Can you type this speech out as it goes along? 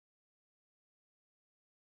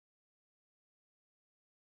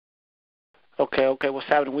Okay. What's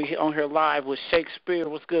happening? We on here live with Shakespeare.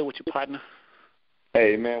 What's good with you, partner?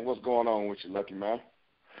 Hey, man, what's going on with you, Lucky man?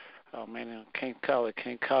 Oh, man, can't call it.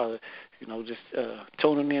 Just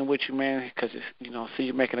tuning in with you, man, because, see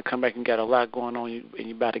you making a comeback and got a lot going on, and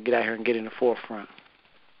you about to get out here and get in the forefront.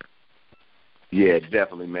 Yeah,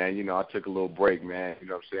 definitely, man. I took a little break, man. You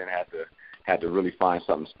know what I'm saying? Had to really find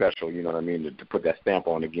something special, you know what I mean, to put that stamp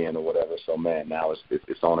on again or whatever. So, man, now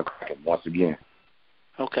it's on the crack once again.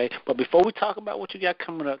 Okay, but before we talk about what you got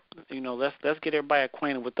coming up, let's get everybody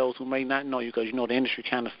acquainted with those who may not know you, because the industry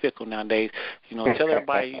kind of fickle nowadays. Tell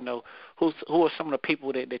everybody, who are some of the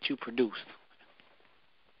people that you produced.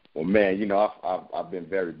 Well, man, I've been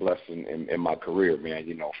very blessed in my career, man.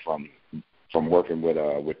 From working with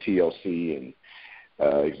TLC and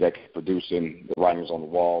executive producing The Writings on the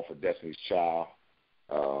Wall for Destiny's Child.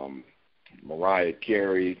 Mariah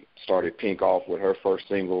Carey started Pink off with her first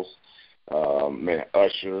singles. Man,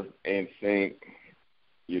 Usher, NSYNC,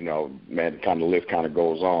 man, the list kind of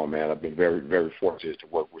goes on, man. I've been very, very fortunate to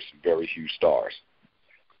work with some very huge stars.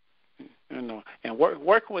 And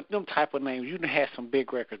working with them type of names, you done had some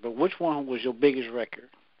big records, but which one was your biggest record?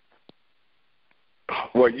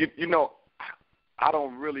 Well, I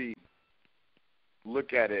don't really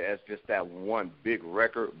look at it as just that one big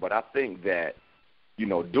record, but I think that,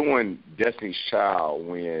 doing Destiny's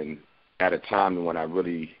Child at a time when I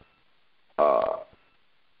really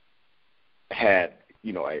had,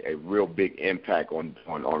 a real big impact on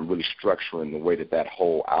really structuring the way that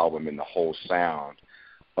whole album and the whole sound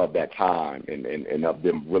of that time and of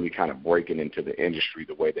them really kind of breaking into the industry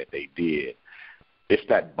the way that they did. It's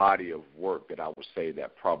that body of work that I would say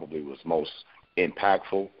that probably was most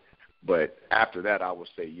impactful. But after that, I would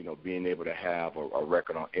say, being able to have a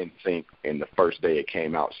record on NSYNC and the first day it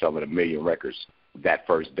came out selling 1 million records that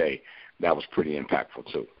first day, that was pretty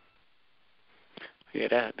impactful too. Yeah,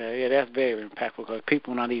 that's very impactful, because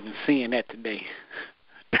people are not even seeing that today.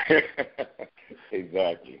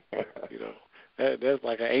 Exactly. That's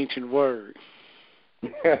like an ancient word.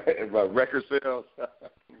 About record sales.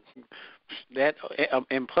 That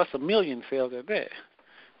and plus 1 million sales at that.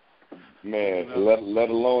 Man, let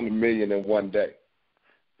alone 1 million in one day.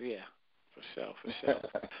 Yeah, for sure.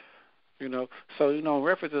 So in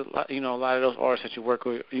reference to a lot of those artists that you work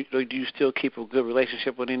with, do you still keep a good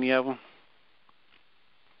relationship with any of them?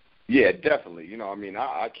 Yeah, definitely.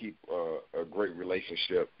 I keep a great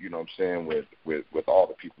relationship, with all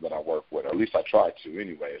the people that I work with. At least I try to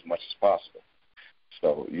anyway, as much as possible.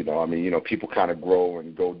 So, people kind of grow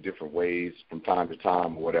and go different ways from time to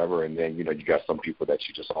time or whatever, and then, you got some people that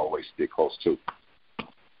you just always stick close to.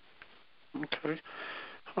 Okay.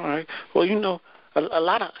 All right. Well, a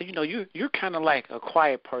lot of, you're kind of like a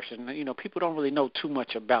quiet person. People don't really know too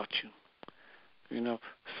much about you.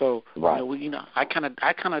 So right. I kind of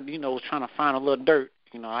was trying to find a little dirt.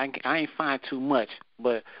 I ain't find too much,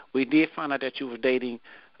 but we did find out that you were dating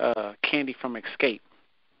Candy from Escape.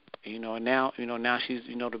 And now she's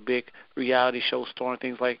the big reality show star and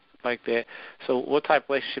things like that. So what type of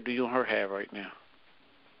relationship do you and her have right now?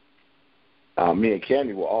 Me and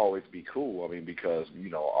Candy will always be cool. Because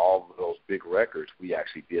all of those big records, we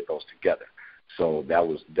actually did those together. So that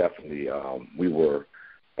was definitely we were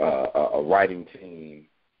a writing team,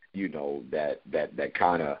 that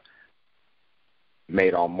kind of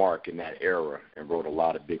made our mark in that era and wrote a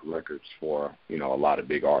lot of big records for, a lot of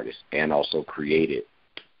big artists, and also created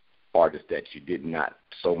artists that you did not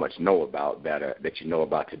so much know about that you know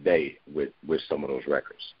about today with some of those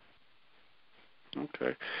records.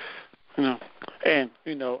 Okay. And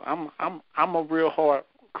I'm a real hard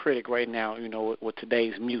critic right now, with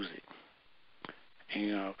today's music.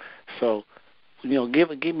 So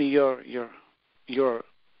give me your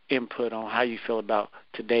input on how you feel about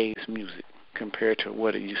today's music compared to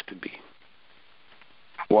what it used to be.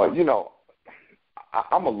 Well,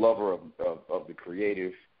 I'm a lover of the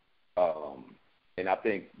creative, and I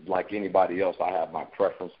think like anybody else, I have my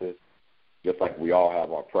preferences, just like we all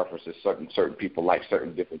have our preferences. Certain people like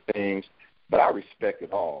certain different things, but I respect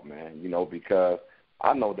it all, man, because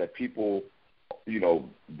I know that people,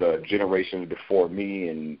 the generation before me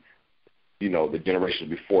and the generation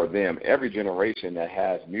before them, every generation that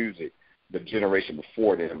has music, the generation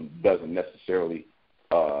before them doesn't necessarily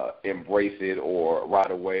embrace it or right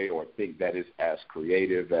away or think that it's as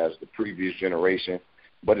creative as the previous generation.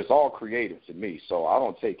 But it's all creative to me, so I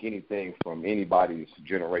don't take anything from anybody's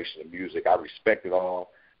generation of music. I respect it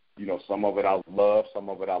all. Some of it I love, some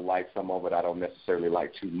of it I like, some of it I don't necessarily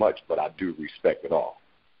like too much, but I do respect it all.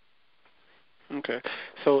 Okay.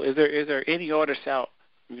 So is there any artists out,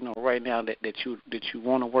 right now that you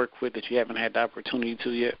want to work with that you haven't had the opportunity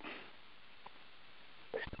to yet?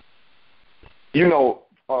 You know,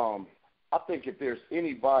 I think if there's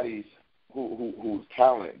anybody who's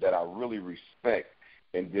talent that I really respect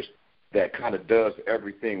and just that kind of does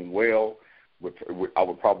everything well, I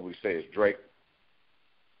would probably say is Drake.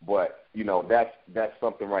 But that's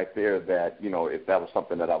something right there that if that was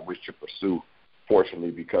something that I wish to pursue,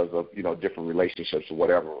 fortunately because of different relationships or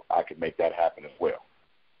whatever, I could make that happen as well.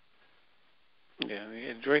 Yeah,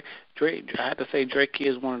 Drake. I have to say, Drake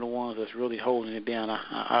is one of the ones that's really holding it down.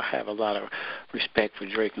 I have a lot of respect for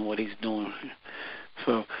Drake and what he's doing.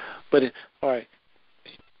 So, all right,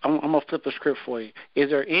 I'm gonna flip the script for you. Is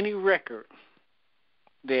there any record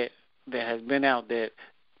that has been out that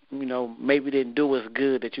maybe didn't do as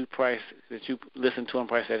good that you listened to and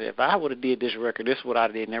probably said, if I would have did this record, this is what I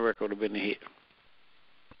did, and that record would have been a hit?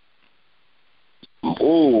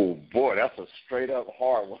 Oh boy, that's a straight up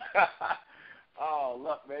hard one. Oh,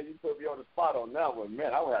 look, man, you put me on the spot on that one.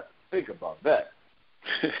 Man, I would have to think about that.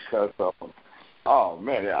 Because, oh,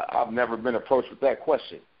 man, I've never been approached with that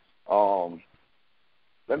question.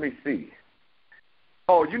 Let me see.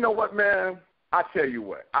 Oh, you know what, man? I tell you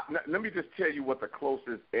what. Let me just tell you what the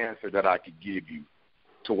closest answer that I could give you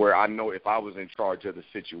to where I know if I was in charge of the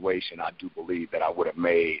situation, I do believe that I would have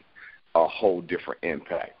made a whole different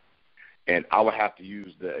impact. And I would have to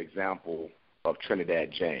use the example of Trinidad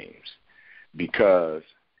James. Because,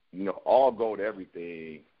 All Gold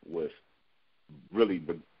Everything was really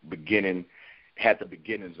had the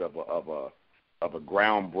beginnings of a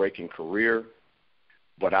groundbreaking career.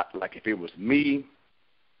 But if it was me,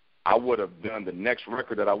 I would have done the next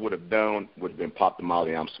record that I would have done would have been Pop the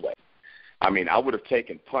Molly, I'm Sweating. I mean, I would have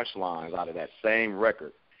taken punchlines out of that same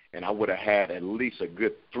record, and I would have had at least a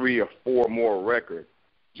good 3 or 4 more records.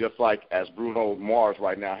 Just like as Bruno Mars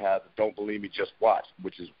right now has Don't Believe Me, Just Watch,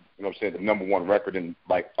 which is, the #1 record in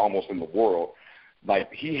almost in the world.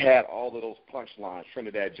 He had all of those punchlines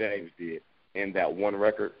Trinidad James did in that one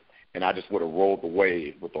record, and I just would have rolled the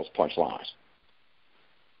wave with those punchlines.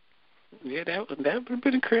 Yeah, that would have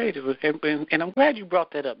been creative, and I'm glad you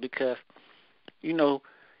brought that up because,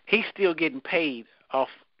 he's still getting paid off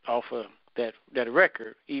of that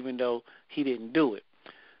record, even though he didn't do it.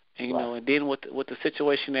 And, right. And then with the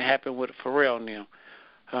situation that happened with Pharrell now,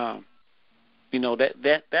 there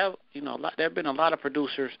have been a lot of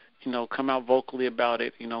producers, come out vocally about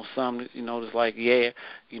it. Some, it's like, yeah,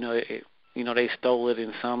 they stole it,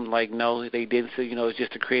 and some like, no, they didn't. So, it's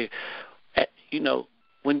just to create.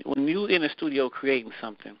 When you in a studio creating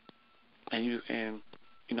something, and you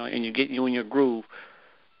get in your groove.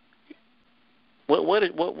 What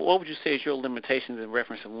would you say is your limitations in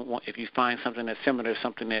reference to if you find something that's similar to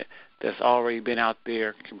something that's already been out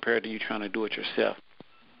there compared to you trying to do it yourself?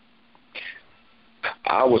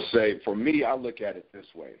 I would say for me, I look at it this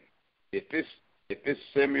way: if it's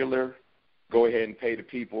similar, go ahead and pay the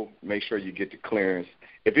people. Make sure you get the clearance.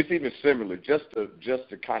 If it's even similar, just to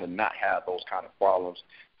kind of not have those kind of problems,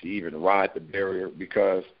 to even ride the barrier,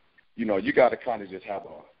 because you got to kind of just have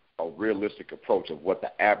a realistic approach of what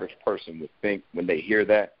the average person would think when they hear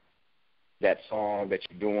that song that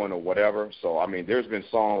you're doing or whatever. So, I mean, there's been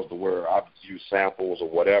songs to where I've used samples or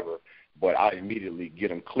whatever, but I immediately get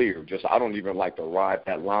them clear. I don't even like to ride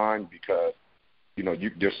that line because,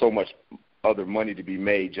 there's so much other money to be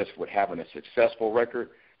made just with having a successful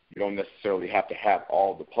record. You don't necessarily have to have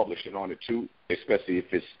all the publishing on it too, especially if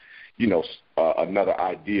it's, another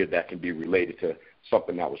idea that can be related to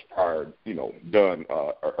something that was prior, done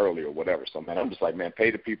earlier or whatever. So, man, I'm just like, man, pay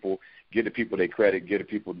the people, give the people their credit, give the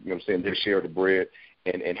people, their share of the bread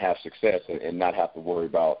and have success and not have to worry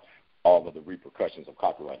about all of the repercussions of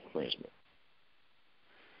copyright infringement.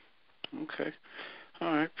 Okay.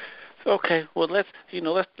 All right. Okay. Well, let's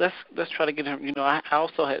try to get him. I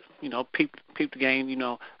also had peeped the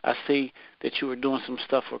game. I see that you were doing some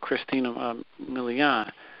stuff for Christina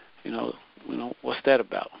Milian. What's that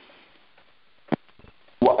about?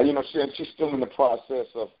 Well, she's still in the process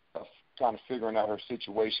of kind of figuring out her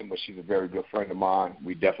situation, but she's a very good friend of mine.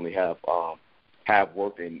 We definitely have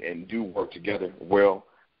worked and do work together well.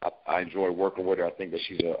 I enjoy working with her. I think that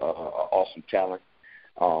she's an awesome talent.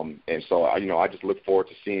 And so, I just look forward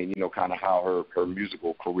to seeing, kind of how her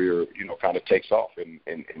musical career, kind of takes off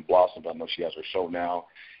and blossoms. I know she has her show now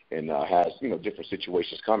and has, different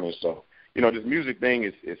situations coming. So, this music thing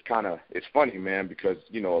is kind of, it's funny, man, because,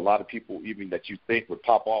 a lot of people even that you think would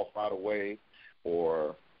pop off right away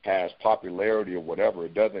or has popularity or whatever,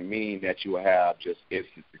 it doesn't mean that you have just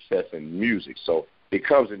instant success in music. So it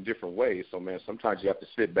comes in different ways. So, man, sometimes you have to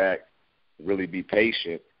sit back, really be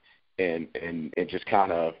patient, and just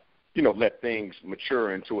kind of, let things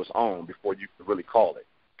mature into its own before you can really call it,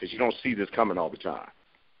 because you don't see this coming all the time.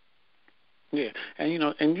 Yeah,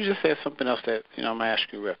 and and you just said something else that I'm gonna ask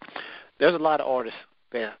you. Rick. There's a lot of artists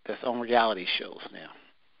that's on reality shows now,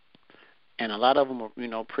 and a lot of them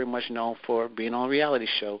are pretty much known for being on a reality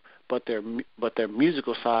show, but their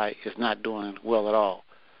musical side is not doing well at all.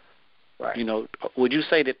 Right. Would you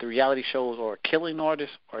say that the reality shows are killing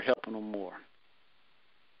artists or helping them more?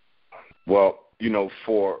 Well,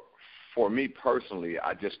 for me personally,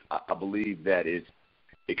 I believe that it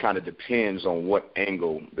kind of depends on what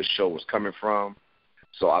angle the show is coming from.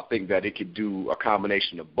 So I think that it could do a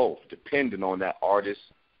combination of both, depending on that artist,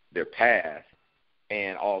 their path,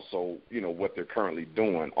 and also, what they're currently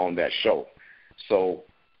doing on that show. So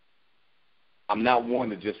I'm not one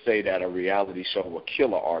to just say that a reality show will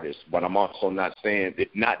kill an artist, but I'm also not saying if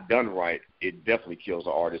not done right, it definitely kills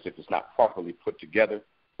an artist if it's not properly put together,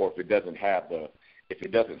 or if it doesn't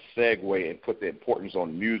segue and put the importance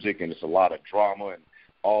on music and it's a lot of drama and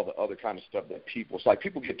all the other kind of stuff that it's like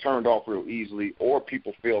people get turned off real easily, or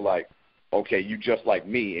people feel like, okay, you just like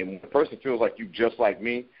me. And when a person feels like you just like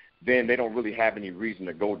me, then they don't really have any reason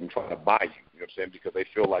to go and try to buy you. You know what I'm saying? Because they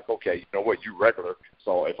feel like, okay, you know what, you regular.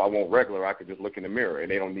 So if I want regular, I could just look in the mirror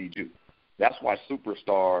and they don't need you. That's why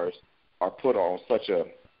superstars are put on such a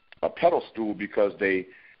pedestal, because they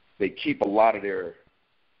keep a lot of their,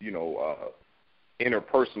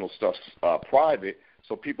 interpersonal stuff private,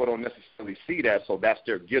 so people don't necessarily see that, so that's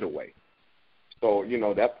their getaway. So,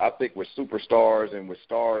 that I think with superstars and with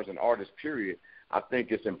stars and artists, period, I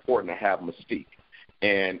think it's important to have mystique.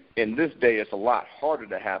 And in this day, it's a lot harder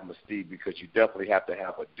to have mystique because you definitely have to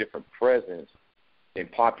have a different presence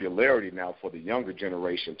and popularity now for the younger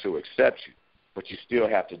generation to accept you. But you still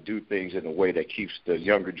have to do things in a way that keeps the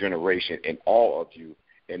younger generation in awe of you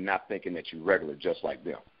and not thinking that you're regular just like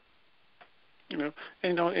them.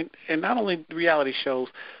 And not only reality shows,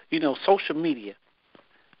 social media.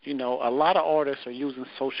 A lot of artists are using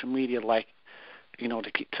social media like,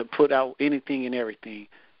 to put out anything and everything,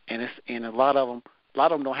 and a lot of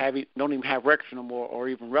them don't even have records no more or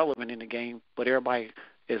even relevant in the game, but everybody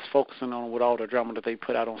is focusing on with all the drama that they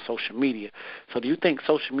put out on social media. So do you think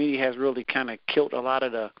social media has really kind of killed a lot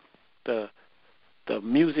of the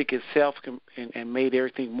music itself and made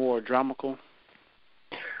everything more dramatical?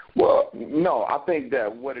 Well, no, I think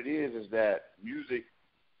that what it is that music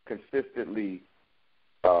consistently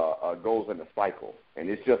goes in a cycle. And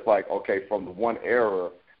it's just like, okay, from the one era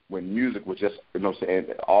when music was just,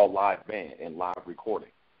 all live band and live recording.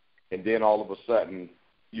 And then all of a sudden,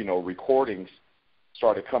 recordings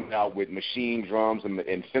started coming out with machine drums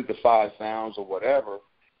and synthesized sounds or whatever.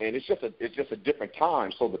 And it's just a different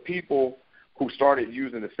time. So the people who started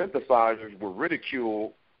using the synthesizers were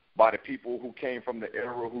ridiculed by the people who came from the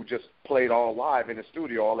era who just played all live in the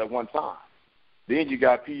studio all at one time. Then you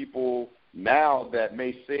got people now that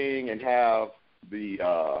may sing and have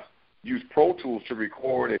use Pro Tools to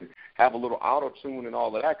record and have a little auto-tune and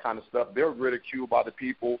all of that kind of stuff. They're ridiculed by the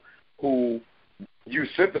people who use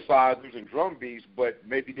synthesizers and drum beats, but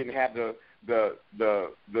maybe didn't have the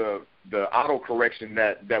auto correction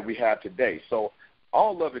that we have today. So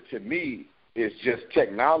all of it to me is just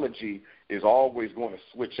technology is always going to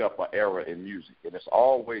switch up an era in music, and it's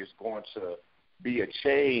always going to be a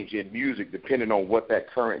change in music depending on what that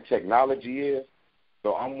current technology is.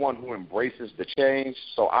 So I'm one who embraces the change.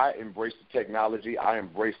 So I embrace the technology. I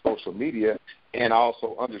embrace social media, and I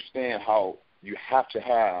also understand how you have to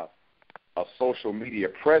have a social media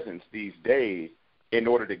presence these days in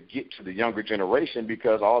order to get to the younger generation,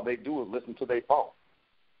 because all they do is listen to their phone.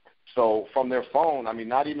 So from their phone,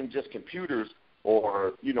 not even just computers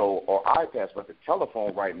or iPads, but the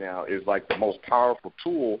telephone right now is like the most powerful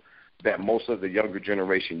tool that most of the younger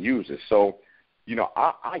generation uses. So,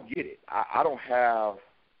 I get it. I don't have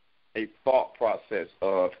a thought process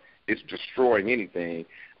of it's destroying anything.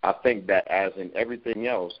 I think that as in everything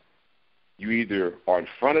else, you either are in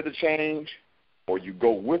front of the change or you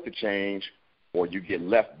go with the change or you get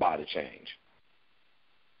left by the change.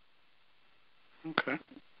 Okay.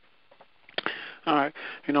 All right.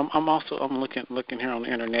 I'm looking here on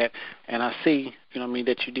the internet, and I see,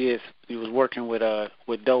 that you was working with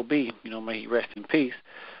Doe B, may he rest in peace.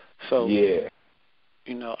 So yeah.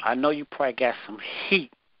 I know you probably got some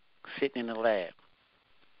heat sitting in the lab.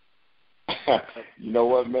 You know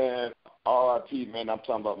what, man? R.I.P., man. I'm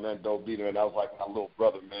talking about, man, Doe B, man. That was like my little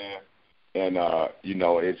brother, man. And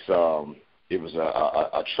it was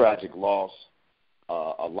a tragic loss,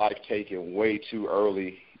 a life taken way too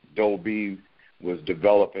early. Doe B was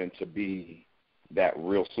developing to be that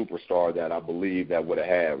real superstar that I believe that would have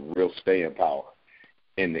had real staying power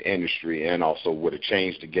in the industry, and also would have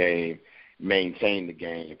changed the game, maintained the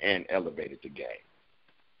game, and elevated the game.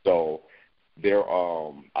 So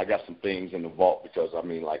I got some things in the vault because I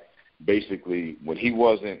mean, like, basically when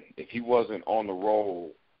if he wasn't on the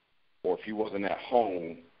road or if he wasn't at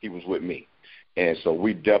home, he was with me. And so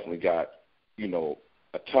we definitely got,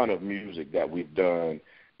 a ton of music that we've done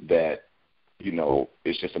that,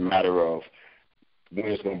 it's just a matter of when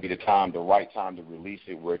it's going to be the right time to release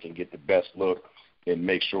it, where it can get the best look and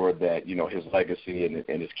make sure that, his legacy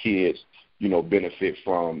and his kids, benefit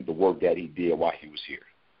from the work that he did while he was here.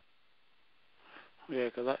 Yeah,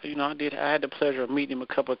 because I had the pleasure of meeting him a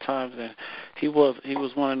couple of times, and he was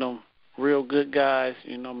one of them real good guys.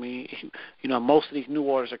 Most of these new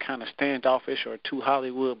artists are kind of standoffish or too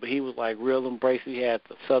Hollywood, but he was like real embracive. He had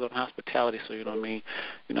the Southern hospitality, so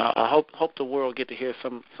I hope the world get to hear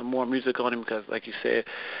some more music on him because, like you said,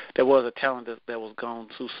 there was a talent that was gone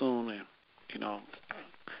too soon, and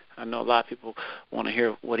I know a lot of people want to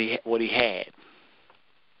hear what he had.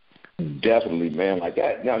 Definitely, man, like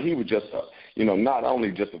that. Now he was just not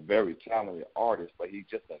only just a very talented artist, but he's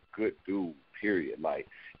just a good dude. Period. Like,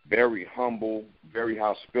 very humble, very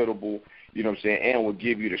hospitable, you know what I'm saying, and will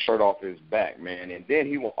give you the shirt off his back, man. And then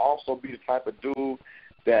he will also be the type of dude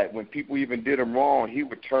that when people even did him wrong, he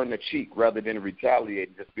would turn the cheek rather than retaliate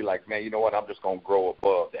and just be like, man, you know what, I'm just going to grow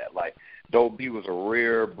above that. Like, Doe B was a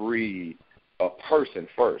rare breed of person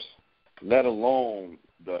first, let alone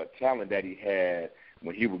the talent that he had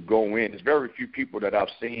when he would go in. There's very few people that I've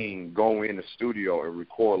seen go in the studio and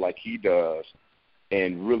record like he does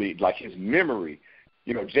and really, like, his memory.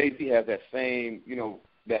 Jay-Z has that same,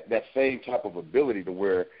 that same type of ability to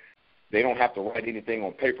where they don't have to write anything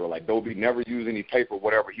on paper. Like, Dobie never used any paper,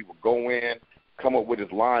 whatever. He would go in, come up with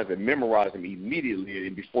his lines, and memorize them immediately,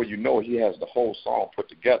 and before you know it, he has the whole song put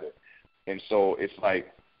together. And so it's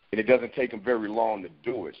like, and it doesn't take him very long to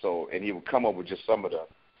do it. So, and he would come up with just some of the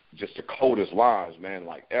coldest lines, man,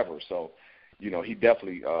 like ever. So, he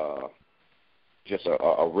definitely just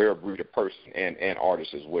a rare breed of person and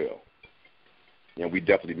artist as well. And we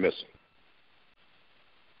definitely miss him.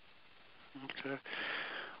 Okay.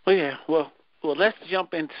 Well, yeah. Well, let's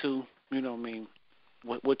jump into,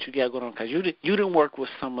 what you got going on, because you didn't work with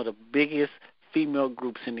some of the biggest female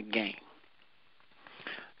groups in the game.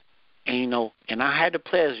 And, and I had the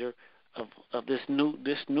pleasure of this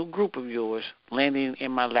new group of yours landing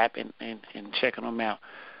in my lap and checking them out.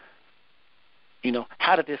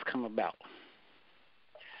 How did this come about?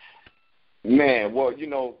 Man, well,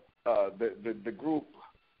 the group,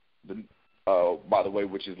 by the way,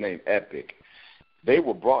 which is named Epic, they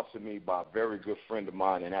were brought to me by a very good friend of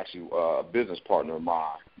mine and actually a business partner of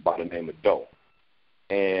mine by the name of Doe.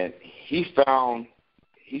 And he saw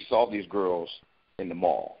these girls in the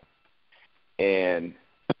mall. And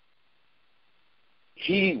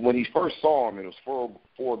when he first saw them, and it was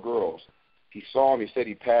four girls, he saw them, he said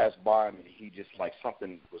he passed by them, and he just, like,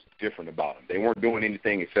 something was different about them. They weren't doing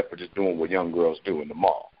anything except for just doing what young girls do in the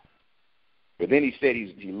mall. But then he said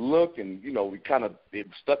he looked, and, it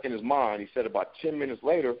stuck in his mind. He said about 10 minutes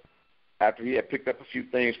later, after he had picked up a few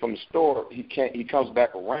things from the store, he comes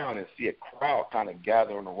back around and see a crowd kind of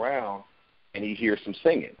gathering around, and he hears some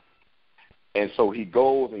singing. And so he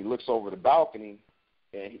goes and he looks over the balcony,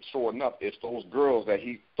 and sure enough, it's those girls that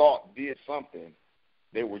he thought did something.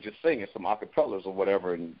 They were just singing some acapellas or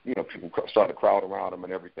whatever, and, people started to crowd around them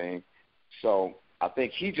and everything. So I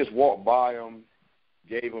think he just walked by them,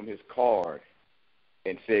 gave them his card,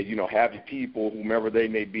 and said, have your people, whomever they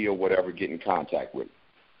may be or whatever, get in contact with them.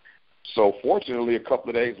 So fortunately, a couple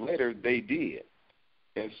of days later, they did.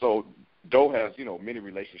 And so Doe has, many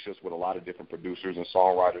relationships with a lot of different producers and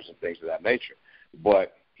songwriters and things of that nature.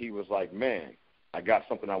 But he was like, man, I got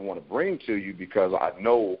something I want to bring to you because I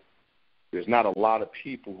know there's not a lot of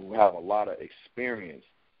people who have a lot of experience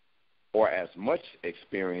or as much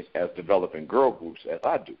experience as developing girl groups as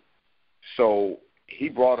I do. So he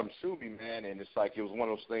brought them to me, man, and it's like it was one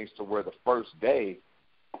of those things to where the first day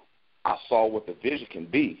I saw what the vision can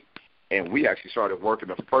be. And we actually started working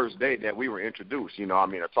the first day that we were introduced.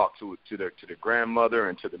 I talked to the grandmother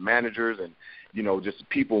and to the managers and, just the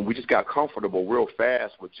people. And we just got comfortable real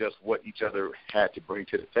fast with just what each other had to bring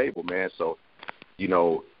to the table, man. So,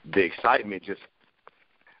 the excitement just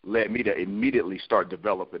led me to immediately start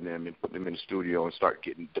developing them and put them in the studio and start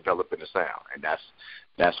developing the sound. And that's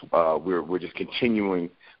we're just continuing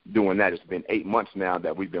doing that. It's been 8 months now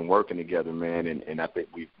that we've been working together, man, and I think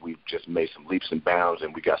we've just made some leaps and bounds,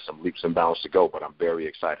 and we got some leaps and bounds to go, but I'm very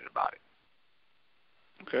excited about it.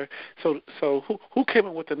 Okay. So who came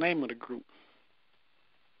up with the name of the group?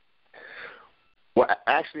 Well,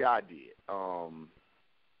 actually I did.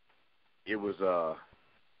 It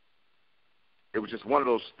was just one of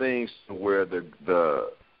those things where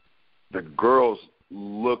the girls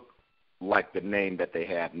look like the name that they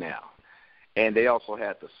have now. And they also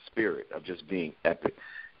had the spirit of just being epic.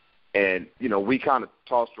 And, you know, we kind of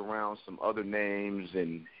tossed around some other names,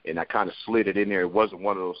 and I kind of slid it in there. It wasn't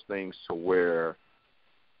one of those things to where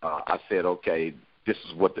I said, okay, this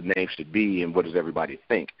is what the name should be and what does everybody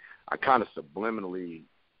think. I kind of subliminally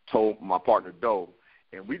told my partner, Doe,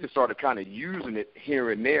 and we just started kind of using it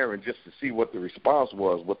here and there and just to see what the response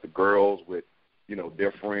was with the girls, with, you know,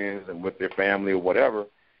 their friends and with their family or whatever.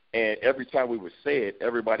 And every time we would say it,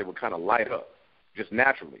 everybody would kind of light up just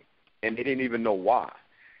naturally, and they didn't even know why.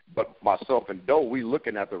 But myself and Doe, we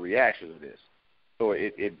looking at the reaction of this. So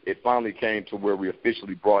it finally came to where we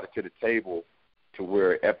officially brought it to the table to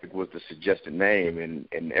where Epic was the suggested name,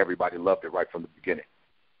 and everybody loved it right from the beginning.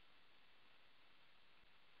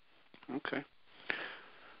 Okay.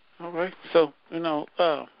 All right. So, you know,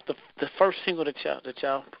 the first single that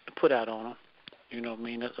y'all put out on them, you know what I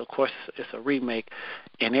mean, of course, it's a remake,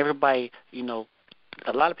 and everybody, you know,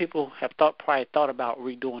 a lot of people have probably thought about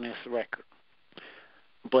redoing this record.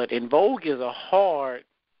 But En Vogue is a hard,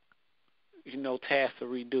 you know, task to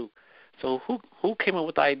redo. So who came up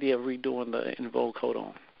with the idea of redoing the En Vogue Hold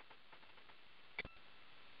On?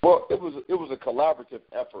 Well, it was a collaborative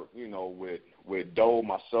effort, you know, with Doe,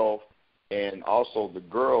 myself, and also the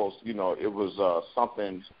girls. You know, it was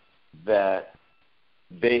something that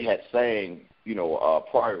they had sang, you know,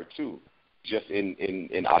 prior to, just in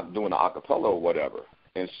doing the acapella or whatever.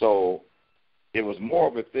 And so it was more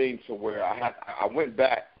of a thing to where I went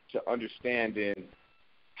back to understanding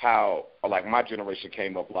how, like, my generation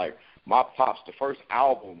came up. Like, my pops, the first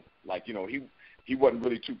album, like, you know, he wasn't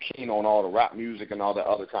really too keen on all the rap music and all that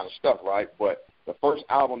other kind of stuff, right? But the first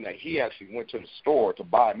album that he actually went to the store to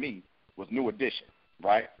buy me was New Edition,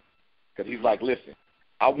 right? Because he's like, listen,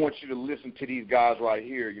 I want you to listen to these guys right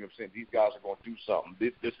here. You know what I'm saying? These guys are going to do something.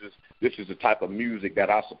 This is the type of music that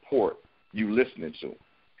I support you listening to.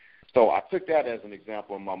 So I took that as an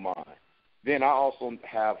example in my mind. Then I also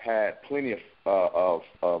have had plenty of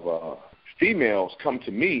females come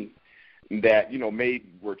to me that, you know,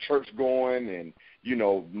 were church going, and, you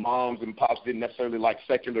know, moms and pops didn't necessarily like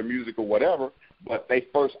secular music or whatever, but their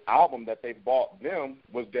first album that they bought them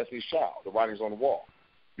was Destiny's Child, The Writings on the Wall,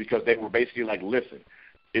 because they were basically like, listen,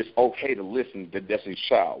 it's okay to listen to Destiny's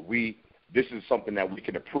Child. This is something that we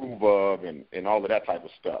can approve of, and all of that type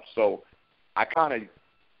of stuff. So I kind of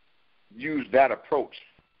use that approach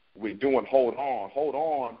with doing Hold On. Hold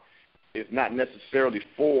On is not necessarily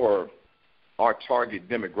for our target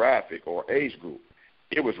demographic or age group.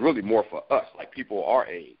 It was really more for us, like people our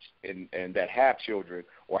age and that have children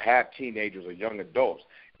or have teenagers or young adults,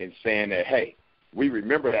 and saying that, hey, we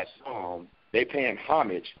remember that song. They paying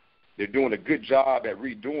homage. They're doing a good job at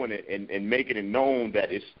redoing it and making it known that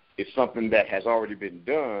it's something that has already been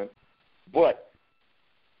done, but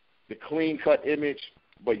the clean-cut image,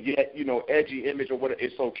 but yet, you know, edgy image or whatever,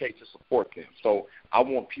 it's okay to support them. So I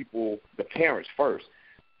want people, the parents first,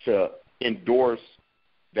 to endorse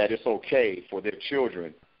that it's okay for their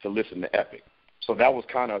children to listen to Epic. So that was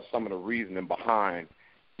kind of some of the reasoning behind,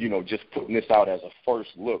 you know, just putting this out as a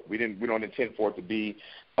first look. We don't intend for it to be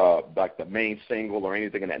like the main single or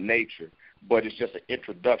anything of that nature, but it's just an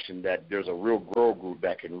introduction that there's a real girl group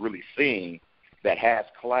that can really sing, that has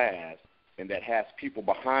class, and that has people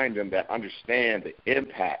behind them that understand the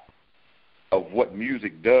impact of what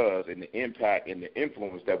music does and the impact and the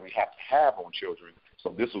influence that we have to have on children.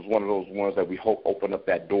 So this was one of those ones that we hope open up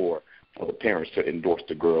that door for the parents to endorse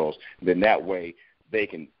the girls. And then that way they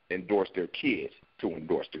can endorse their kids to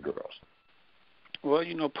endorse the girls. Well,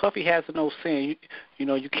 you know, Puffy has an old saying, you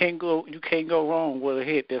know, you can't go wrong with a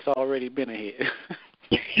hit that's already been a hit.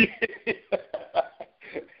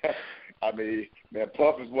 I mean, man,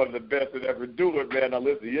 Puff is one of the best that ever do it, man. Now,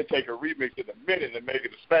 listen, he'll take a remix in a minute and make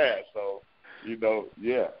it a smash. So, you know,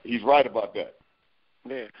 yeah, he's right about that.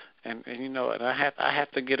 Yeah, and you know, and I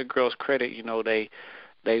have to give the girls credit. You know, they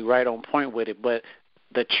right on point with it. But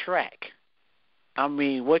the track, I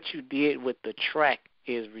mean, what you did with the track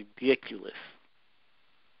is ridiculous.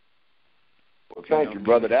 Well, thank you,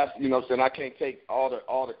 brother. That's, you know what I'm saying, I can't take all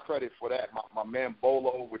the credit for that. My man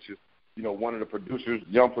Bolo, which is, you know, one of the producers,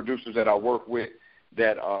 young producers that I work with,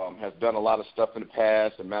 that has done a lot of stuff in the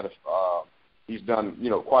past. And he's done, you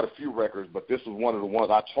know, quite a few records, but this was one of the ones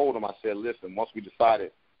I told him. I said, listen, once we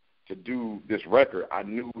decided to do this record, I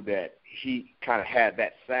knew that he kind of had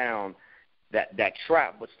that sound, that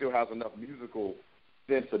trap, but still has enough musical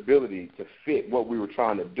sensibility to fit what we were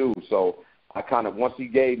trying to do. So I kind of, once he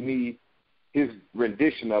gave me his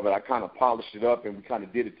rendition of it, I kind of polished it up and we kind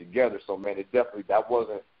of did it together. So, man, that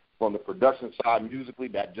wasn't from the production side musically.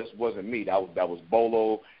 That just wasn't me. That was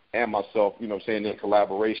Bolo and myself, you know what I'm saying, in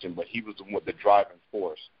collaboration, but he was the driving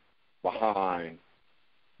force behind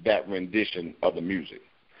that rendition of the music.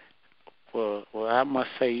 Well, I must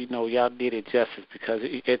say, you know, y'all did it justice, because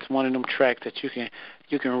it's one of them tracks that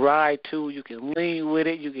you can ride to, you can lean with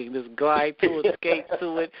it, you can just glide to it, skate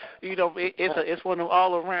to it. You know, it's one of them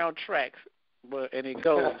all around tracks, and it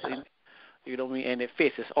goes, and, you know what I mean, and it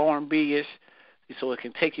fits. It's R&B-ish, so it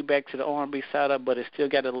can take you back to the R&B side of it, but it still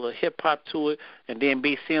got a little hip hop to it. And then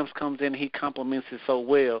B. Sims comes in, and he complements it so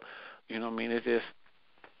well. You know what I mean? It's just,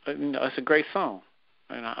 you know, it's a great song.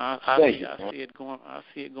 And I see it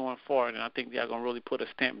going forward, and I think y'all gonna really put a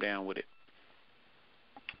stamp down with it.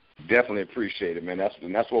 Definitely appreciate it, man.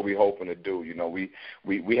 That's what we're hoping to do. You know, we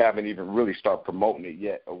haven't even really started promoting it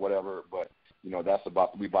yet or whatever, but you know,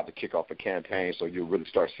 we about to kick off a campaign, so you'll really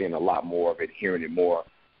start seeing a lot more of it, hearing it more,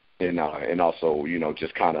 and also, you know,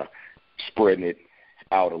 just kind of spreading it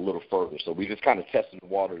out a little further. So we just kind of testing the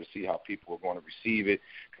water to see how people are going to receive it.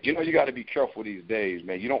 You know, you got to be careful these days,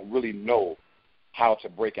 man. You don't really know how to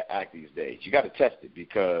break an act these days. You got to test it,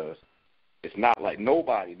 because it's not like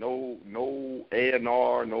nobody, no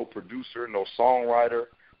A&R, no producer, no songwriter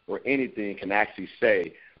or anything can actually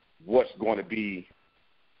say what's going to be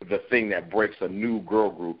the thing that breaks a new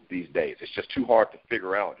girl group these days. It's just too hard to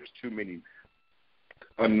figure out. There's too many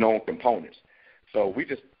unknown components. So we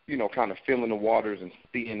just, you know, kind of feeling the waters and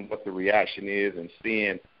seeing what the reaction is and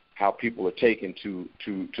seeing how people are taking to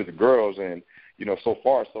the girls. And you know, so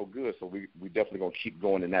far so good. So we definitely gonna keep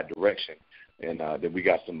going in that direction, and then we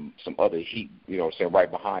got some other heat, you know, saying right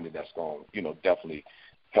behind it, that's gonna, you know, definitely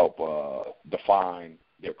help define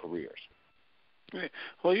their careers. Yeah.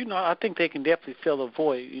 Well, you know, I think they can definitely fill a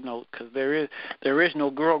void, you know, because there is no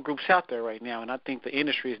girl groups out there right now, and I think the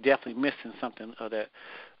industry is definitely missing something of that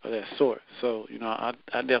sort. So, you know, I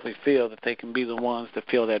definitely feel that they can be the ones to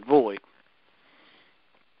fill that void.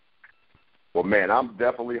 Well, man, I'm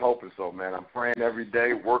definitely hoping so, man. I'm praying every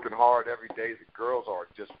day, working hard every day. The girls are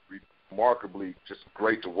just remarkably just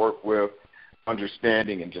great to work with,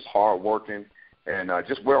 understanding and just hardworking, and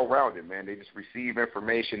just well-rounded, man. They just receive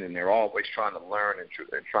information, and they're always trying to learn and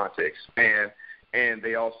trying to expand, and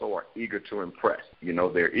they also are eager to impress. You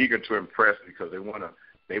know, they're eager to impress because they want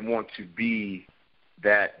to be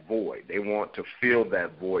that void. They want to fill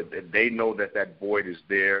that void. They know that void is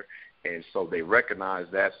there. And so they recognize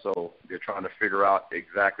that, so they're trying to figure out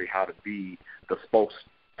exactly how to be the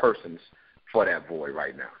spokespersons for that void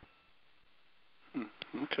right now.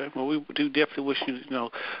 Okay. Well, we do definitely wish you, you know,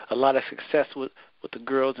 a lot of success with the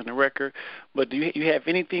girls and the record. But do you have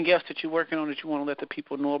anything else that you're working on that you want to let the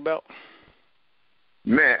people know about?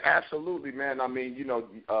 Man, absolutely, man. I mean, you know,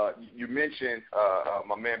 you mentioned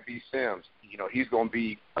my man B. Sims. You know, he's going to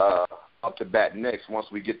be up to bat next once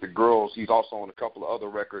we get the girls. He's also on a couple of other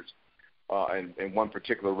records. And one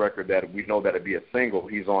particular record that we know that it'd be a single,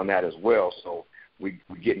 he's on that as well. So we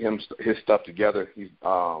get his stuff together. He's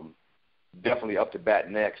definitely up to bat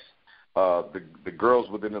next. The girls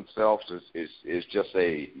within themselves is just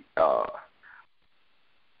it's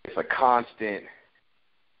a constant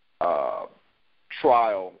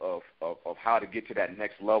trial of how to get to that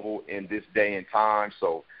next level in this day and time.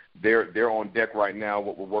 So they're on deck right now.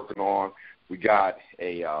 What we're working on, we got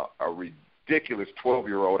a ridiculous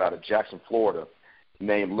 12-year-old out of Jackson, Florida,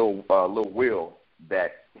 named Lil Will,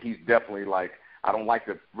 that he's definitely like, I don't like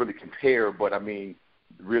to really compare, but I mean,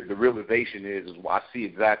 the realization is I see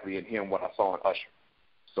exactly in him what I saw in Usher.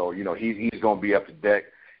 So, you know, he's going to be up to deck.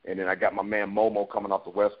 And then I got my man Momo coming off the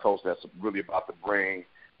West Coast that's really about to bring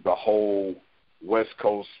the whole West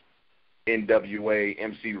Coast NWA,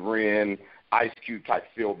 MC Ren, Ice Cube type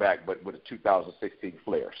feel back, but with a 2016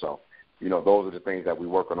 flair. So, you know, those are the things that we're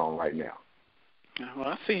working on right now. Well,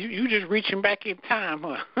 I see you just reaching back in time,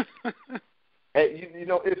 huh? Hey, you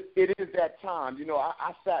know, it is that time. You know,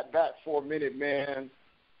 I sat back for a minute, man,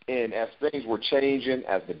 and as things were changing,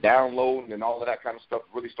 as the downloading and all of that kind of stuff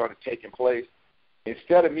really started taking place,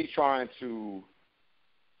 instead of me trying to,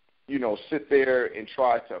 you know, sit there and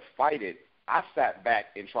try to fight it, I sat back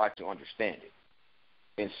and tried to understand it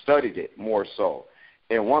and studied it more so.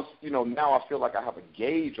 And once, you know, now I feel like I have a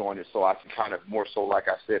gauge on it, so I can kind of more so, like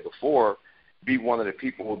I said before, be one of the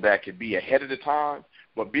people that could be ahead of the time.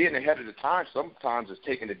 But being ahead of the time sometimes is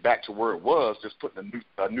taking it back to where it was, just putting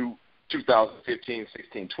a new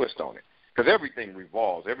 2015-16 twist on it. Because everything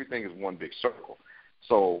revolves. Everything is one big circle.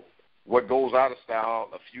 So what goes out of style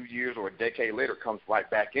a few years or a decade later comes right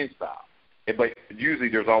back in style. But usually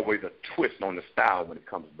there's always a twist on the style when it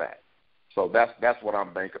comes back. So that's what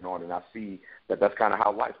I'm banking on, and I see that that's kind of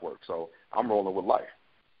how life works. So I'm rolling with life.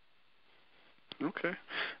 Okay.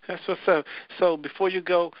 That's what's up. So before you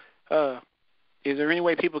go, Is there any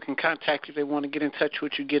way people can contact you if they want to get in touch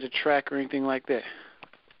with you, get a track or anything like that?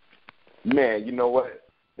 Man, you know what?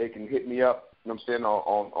 They can hit me up, you know what I'm saying,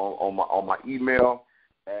 on my email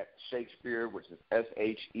at Shakespeare, which is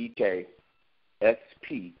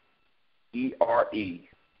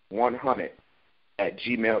SHEKSPERE100 at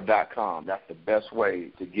gmail.com. That's the best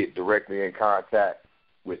way to get directly in contact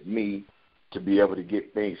with me, to be able to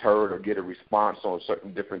get things heard or get a response on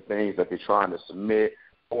certain different things that they're trying to submit,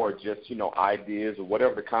 or just, ideas or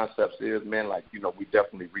whatever the concepts is, man. Like, we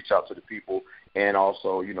definitely reach out to the people, and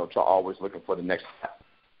also, try always looking for the next,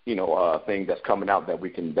 thing that's coming out that we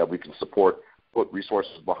can support, put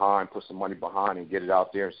resources behind, put some money behind, and get it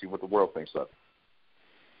out there and see what the world thinks of.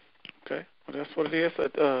 Okay, well, that's what it is.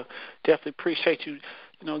 I definitely appreciate you,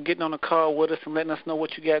 getting on the call with us and letting us know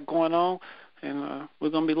what you got going on. And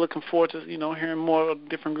we're going to be looking forward to, hearing more of the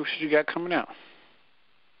different groups you got coming out.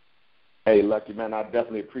 Hey, Lucky, man, I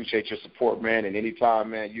definitely appreciate your support, man. And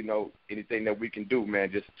anytime, man, anything that we can do,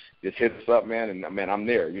 man, just hit us up, man. And, man, I'm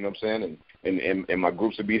there, you know what I'm saying? And my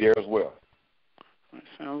groups will be there as well.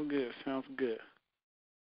 Sounds good.